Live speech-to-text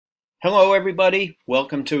Hello everybody,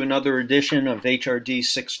 welcome to another edition of HRD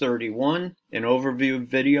 631, an overview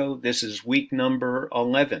video. This is week number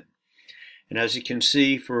 11. And as you can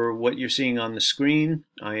see for what you're seeing on the screen,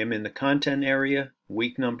 I am in the content area,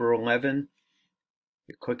 week number 11.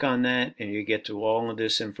 You click on that and you get to all of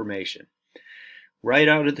this information. Right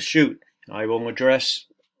out of the chute, I will address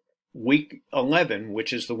week 11,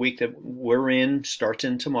 which is the week that we're in, starts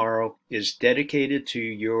in tomorrow, is dedicated to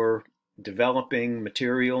your developing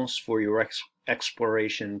materials for your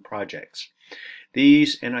exploration projects.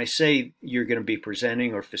 These, and I say you're going to be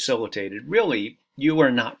presenting or facilitated, really you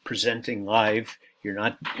are not presenting live, you're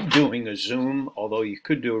not doing a Zoom, although you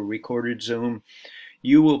could do a recorded Zoom.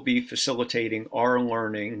 You will be facilitating our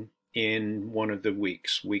learning in one of the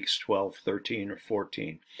weeks 12, 13, or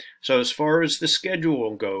 14. So as far as the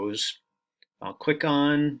schedule goes, I'll click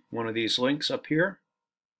on one of these links up here.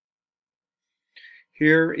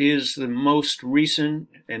 Here is the most recent,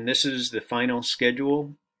 and this is the final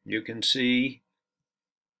schedule. You can see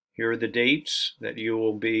here are the dates that you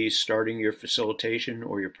will be starting your facilitation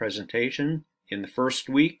or your presentation in the first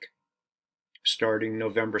week, starting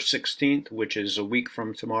November 16th, which is a week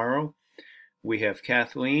from tomorrow. We have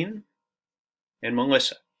Kathleen and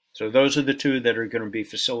Melissa. So those are the two that are going to be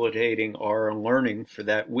facilitating our learning for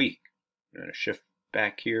that week. I'm going to shift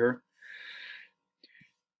back here.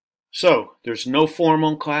 So there's no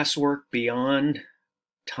formal classwork beyond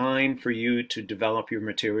time for you to develop your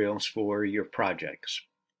materials for your projects.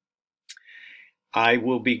 I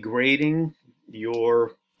will be grading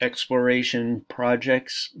your exploration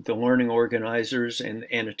projects, the learning organizers, and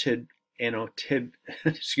annotated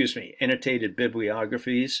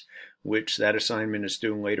bibliographies, which that assignment is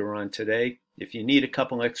due later on today. If you need a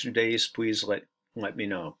couple extra days, please let me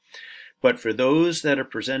know. But for those that are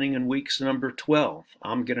presenting in weeks number 12,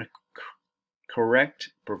 I'm going to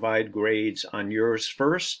provide grades on yours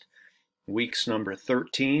first. Weeks number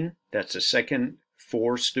 13, that's the second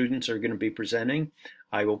 4 students are going to be presenting.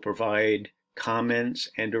 I will provide comments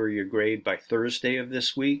and or your grade by Thursday of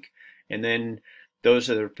this week. And then those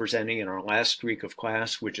that are presenting in our last week of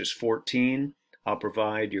class, which is 14, I'll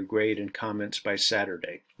provide your grade and comments by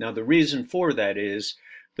Saturday. Now the reason for that is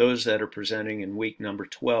those that are presenting in week number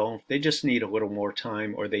 12, they just need a little more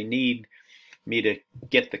time, or they need me to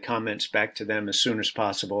get the comments back to them as soon as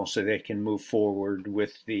possible so they can move forward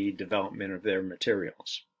with the development of their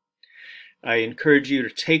materials. I encourage you to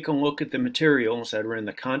take a look at the materials that are in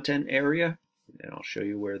the content area, and I'll show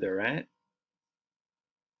you where they're at.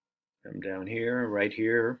 Come down here, right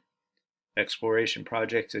here, exploration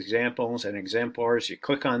projects, examples, and exemplars. You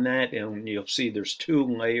click on that and you'll see there's 2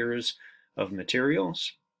 layers of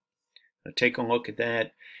materials. Now take a look at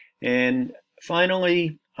that. And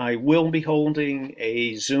finally, I will be holding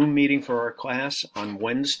a Zoom meeting for our class on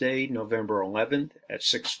Wednesday, November 11th at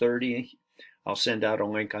 6:30. I'll send out a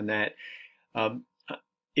link on that.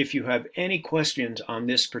 If you have any questions on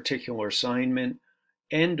this particular assignment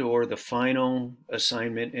and or the final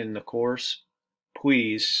assignment in the course,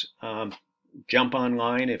 please jump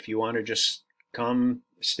online. If you want to just come,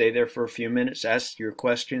 stay there for a few minutes, ask your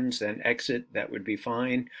questions, then exit, that would be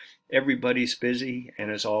fine. Everybody's busy, and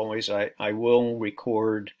as always, I will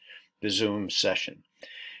record the Zoom session.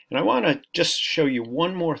 And I want to just show you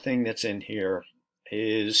one more thing that's in here.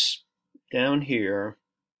 Is down here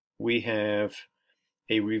we have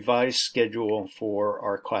a revised schedule for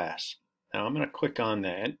our class. Now I'm going to click on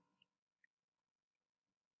that.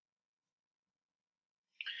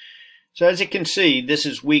 So as you can see, this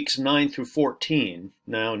is weeks 9 through 14.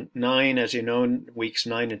 Now 9, as you know, weeks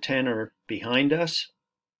 9 and 10 are behind us.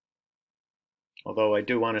 Although I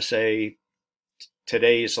do want to say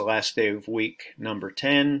today is the last day of week number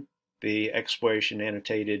 10. The exploration,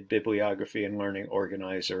 annotated, bibliography, and learning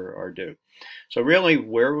organizer are due. So really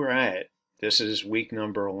where we're at, this is week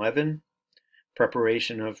number 11.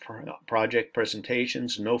 Preparation of project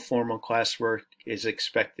presentations. No formal classwork is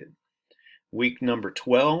expected. Week number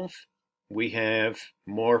 12, we have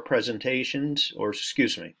more presentations, or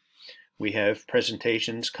excuse me, we have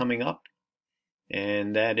presentations coming up.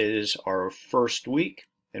 And that is our first week,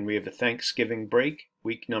 and we have a Thanksgiving break.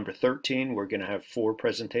 Week number 13, we're going to have 4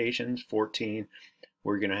 presentations. 14,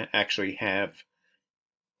 we're going to actually have,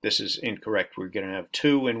 this is incorrect, we're going to have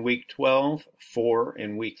 2 in week 12, 4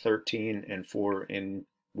 in week 13, and 4 in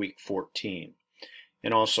week 14.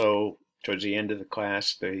 And also, towards the end of the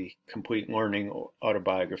class, the complete learning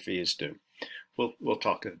autobiography is due. We'll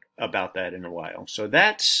talk about that in a while. So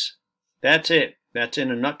that's it. That's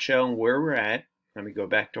in a nutshell where we're at. Let me go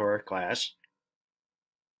back to our class.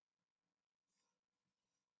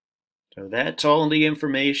 So that's all the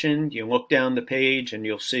information. You look down the page and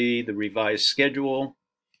you'll see the revised schedule.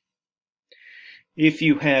 If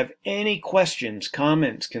you have any questions,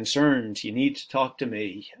 comments, concerns, you need to talk to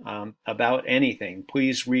me about anything,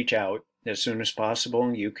 please reach out as soon as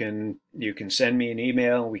possible. You can send me an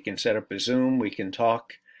email. We can set up a Zoom. We can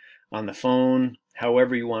talk on the phone.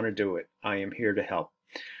 However you want to do it, I am here to help.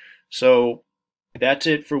 So that's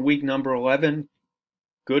it for week number 11.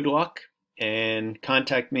 Good luck, and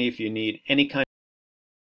contact me if you need any kind